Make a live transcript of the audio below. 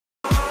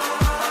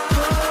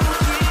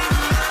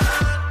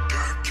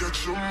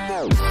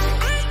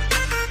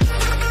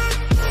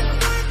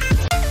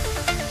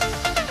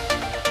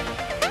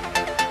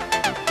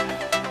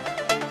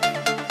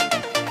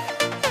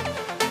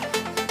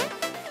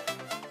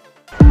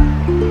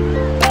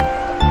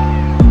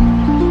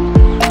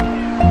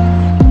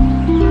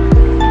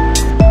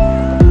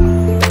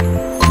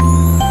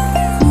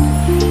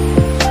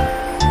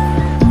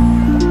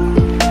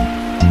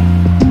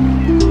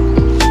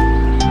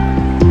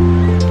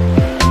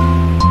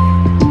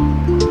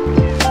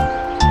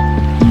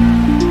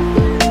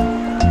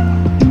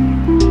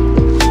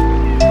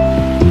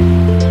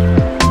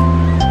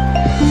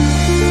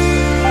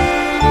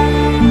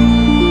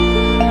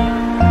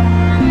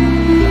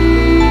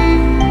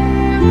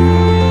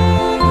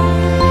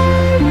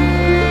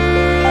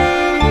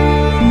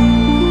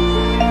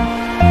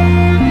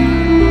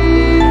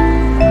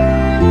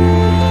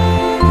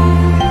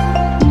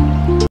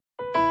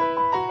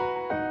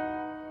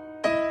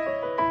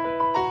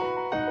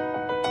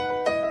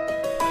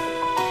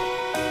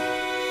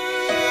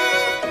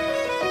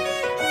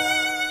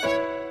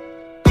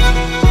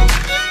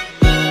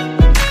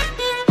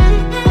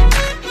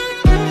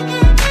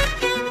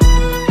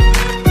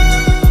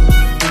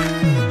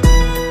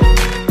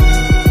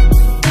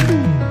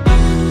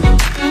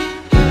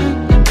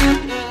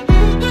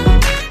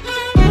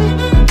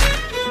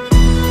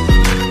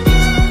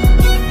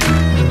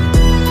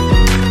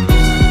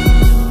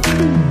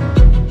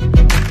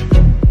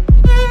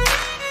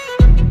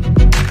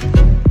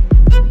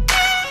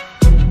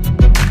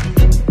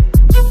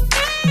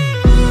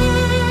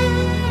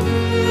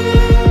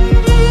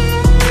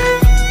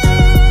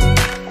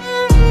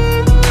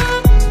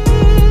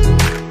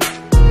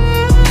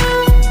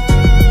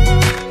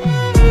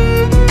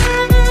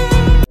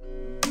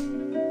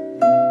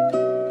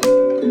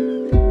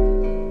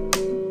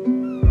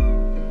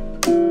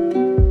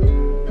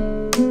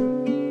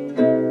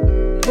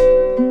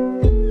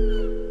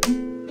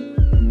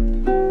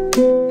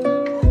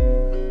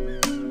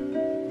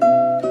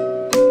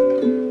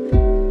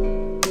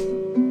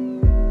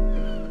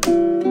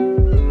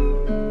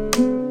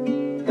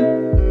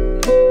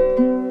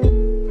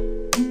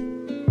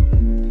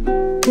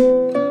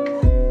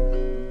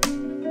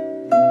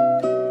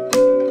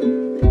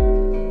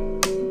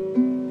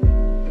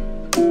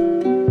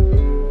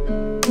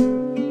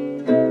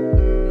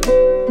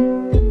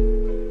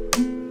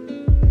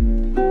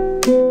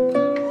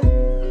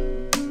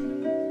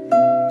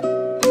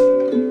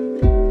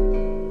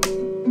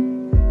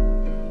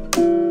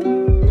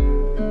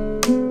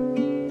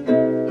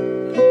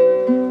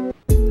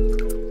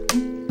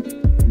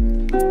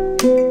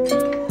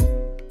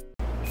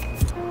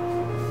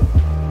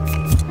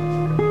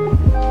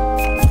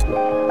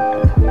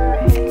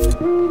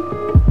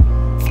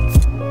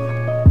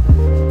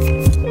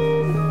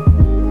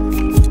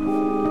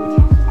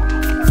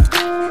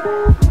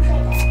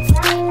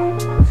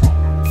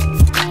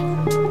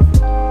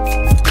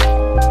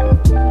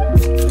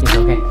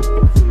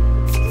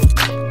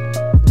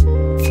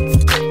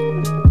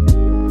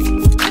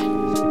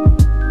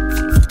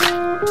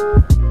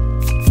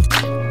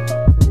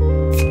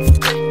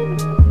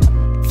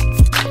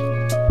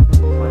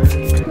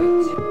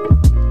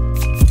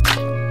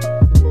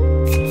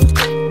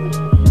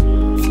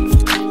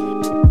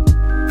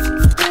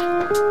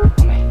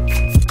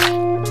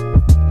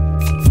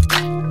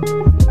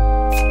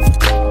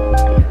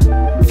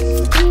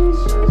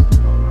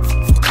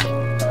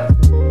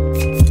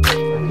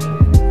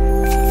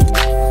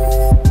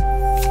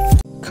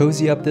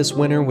Cozy up this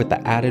winter with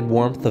the added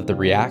warmth of the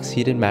Reaks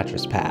Heated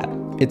Mattress Pad.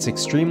 It's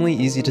extremely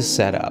easy to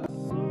set up.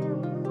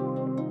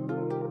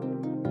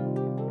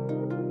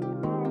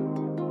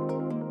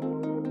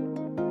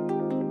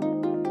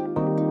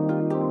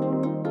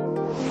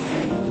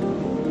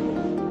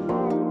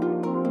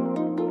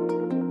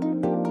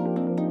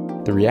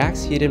 The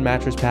Reaks Heated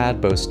Mattress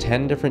Pad boasts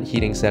 10 different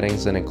heating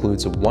settings and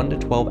includes a 1 to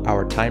 12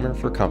 hour timer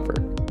for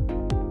comfort.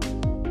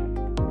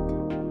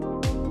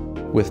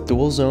 With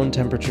dual zone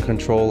temperature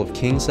control of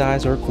king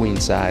size or queen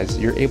size,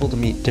 you're able to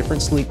meet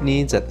different sleep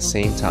needs at the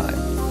same time.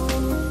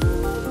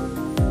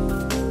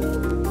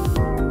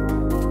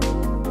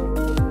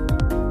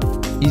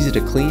 Easy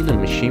to clean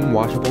and machine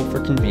washable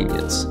for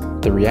convenience.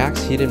 The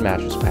Reaks Heated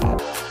Mattress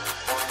Pad.